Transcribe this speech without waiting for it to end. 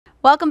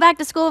Welcome back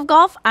to School of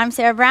Golf. I'm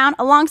Sarah Brown,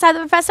 alongside the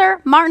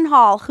professor, Martin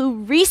Hall, who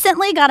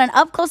recently got an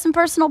up-close and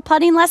personal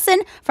putting lesson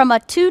from a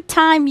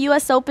two-time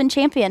U.S. Open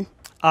champion.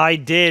 I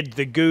did,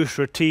 the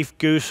Retief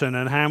Goosen,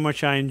 and how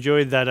much I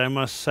enjoyed that, I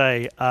must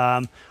say.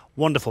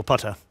 Wonderful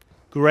putter.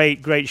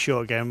 Great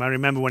short game. I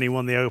remember when he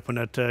won the Open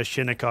at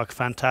Shinnecock.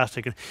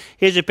 Fantastic. And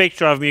here's a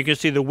picture of him. You can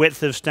see the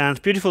width of stance.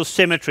 Beautiful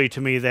symmetry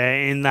to me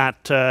there in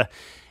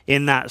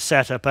that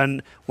setup.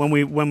 And when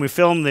we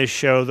film this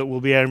show that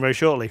will be airing very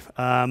shortly,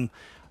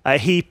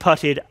 he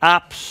putted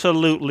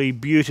absolutely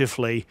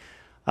beautifully.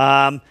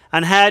 And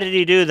how did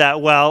he do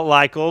that? Well,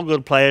 like all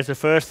good players, the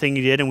first thing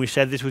he did, and we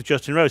said this with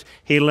Justin Rose,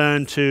 he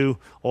learned to,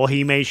 or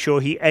he made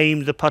sure he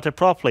aimed the putter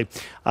properly.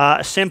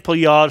 A simple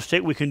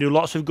yardstick, we can do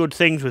lots of good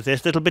things with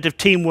this. A little bit of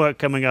teamwork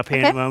coming up here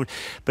in a moment.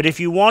 But if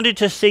you wanted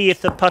to see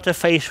if the putter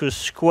face was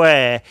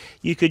square,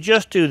 you could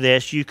just do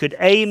this. You could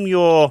aim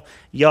your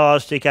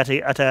yardstick at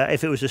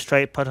if it was a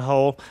straight putter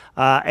hole,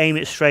 aim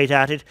it straight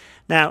at it.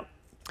 Now,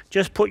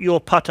 just put your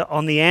putter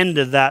on the end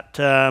of that.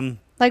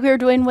 Like we were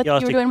doing with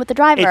the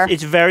driver.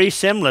 It's very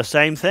similar,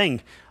 same thing.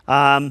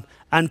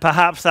 And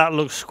perhaps that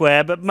looks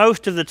square, but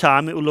most of the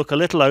time it will look a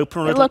little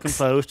open or a little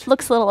closed.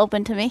 Looks a little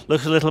open to me.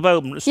 Looks a little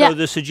open. So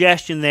the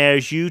suggestion there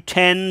is you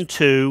tend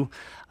to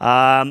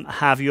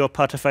have your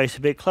putter face a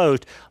bit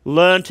closed.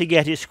 Learn to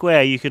get it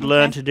square. You could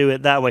learn to do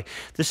it that way.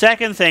 The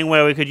second thing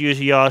where we could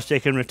use a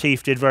yardstick, and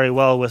Retief did very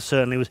well with,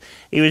 certainly, was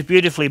he was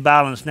beautifully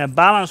balanced. Now,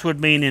 balance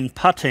would mean in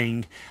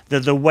putting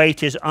that the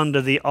weight is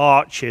under the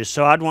arches.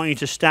 So I'd want you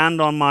to stand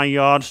on my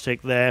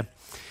yardstick there,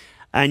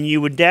 and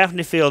you would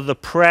definitely feel the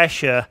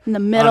pressure in the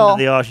middle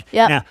under the arch.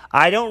 Now,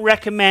 I don't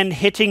recommend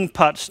hitting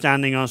putts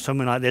standing on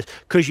something like this,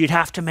 because you'd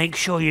have to make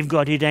sure you've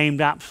got it aimed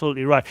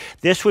absolutely right.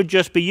 This would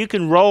just be, you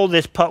can roll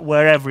this putt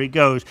wherever it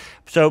goes.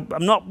 So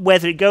I'm not,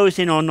 whether it goes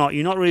in or not,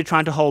 you're not really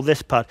trying to hold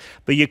this putt,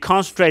 but you're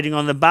concentrating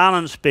on the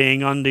balance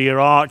being under your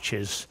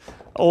arches.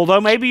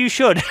 Although maybe you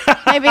should.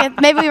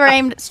 maybe we were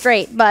aimed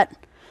straight, but...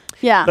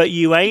 Yeah, but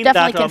you aim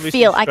definitely that can obviously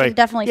feel. straight. I can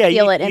definitely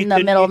feel it in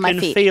the middle of my feet.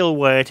 You can feel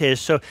where it is.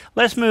 So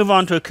let's move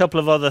on to a couple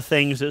of other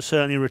things that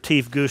certainly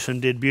Retief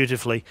Goosen did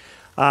beautifully.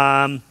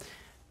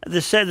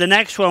 The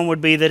next one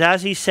would be that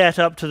as he set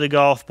up to the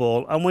golf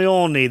ball, and we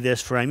all need this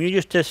for him, you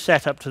just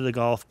set up to the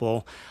golf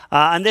ball,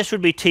 and this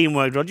would be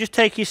teamwork drill. Just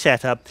take your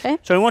setup.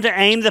 So you want to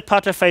aim the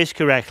putter face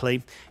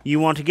correctly. You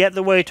want to get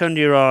the weight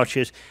under your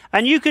arches,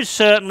 and you could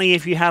certainly,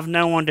 if you have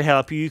no one to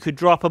help you, you could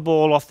drop a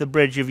ball off the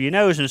bridge of your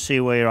nose and see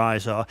where your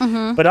eyes are.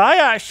 But I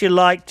actually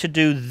like to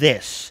do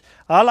this.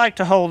 I like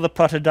to hold the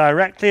putter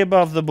directly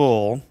above the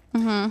ball.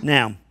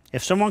 Now,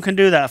 if someone can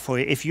do that for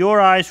you, if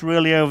your eyes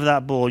really over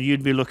that ball,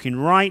 you'd be looking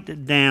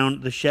right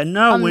down the shed.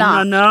 No, I'm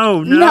not.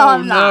 No,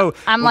 I'm not.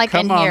 I'm like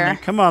in here.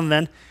 Come on,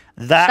 then.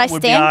 That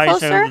would be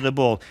eyes over the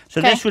ball.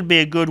 So this would be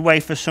a good way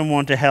for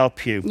someone to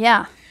help you.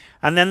 Yeah.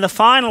 And then the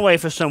final way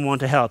for someone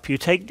to help you,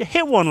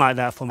 hit one like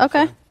that for me.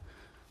 Okay.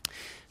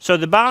 So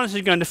the balance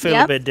is going to feel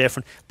a bit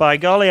different. By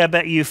golly, I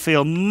bet you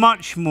feel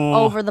much more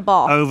over the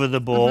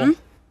ball. And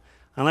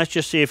let's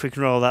just see if we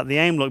can roll that. The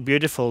aim looked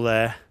beautiful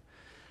there.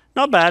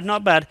 Not bad,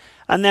 not bad.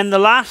 And then the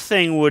last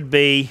thing would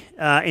be,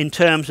 in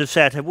terms of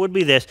setup, would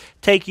be this.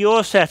 Take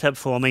your setup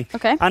for me.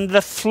 And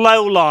the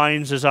flow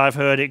lines, as I've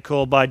heard it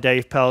called by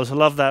Dave Pells, I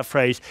love that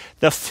phrase.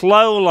 The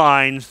flow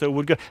lines that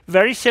would go,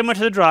 very similar to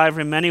the driver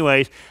in many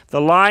ways,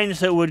 the lines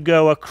that would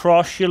go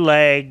across your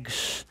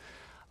legs,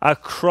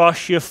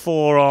 across your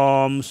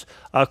forearms,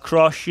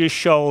 across your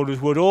shoulders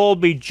would all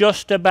be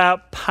just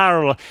about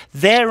parallel.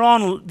 They're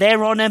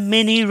on a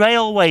mini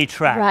railway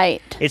track.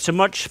 Right. It's a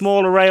much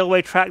smaller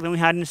railway track than we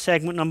had in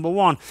segment number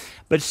 1.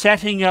 But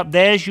setting up,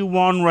 there's your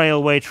one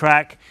railway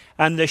track,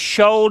 and the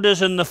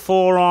shoulders and the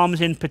forearms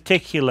in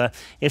particular,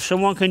 if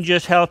someone can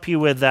just help you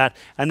with that,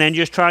 and then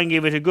just try and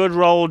give it a good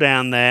roll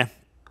down there.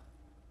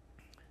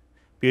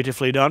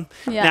 Beautifully done.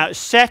 Now,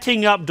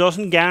 setting up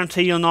doesn't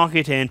guarantee you'll knock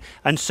it in,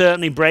 and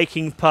certainly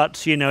breaking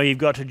putts, you know, you've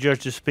got to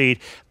judge the speed.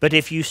 But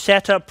if you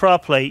set up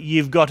properly,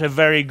 you've got a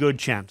very good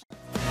chance.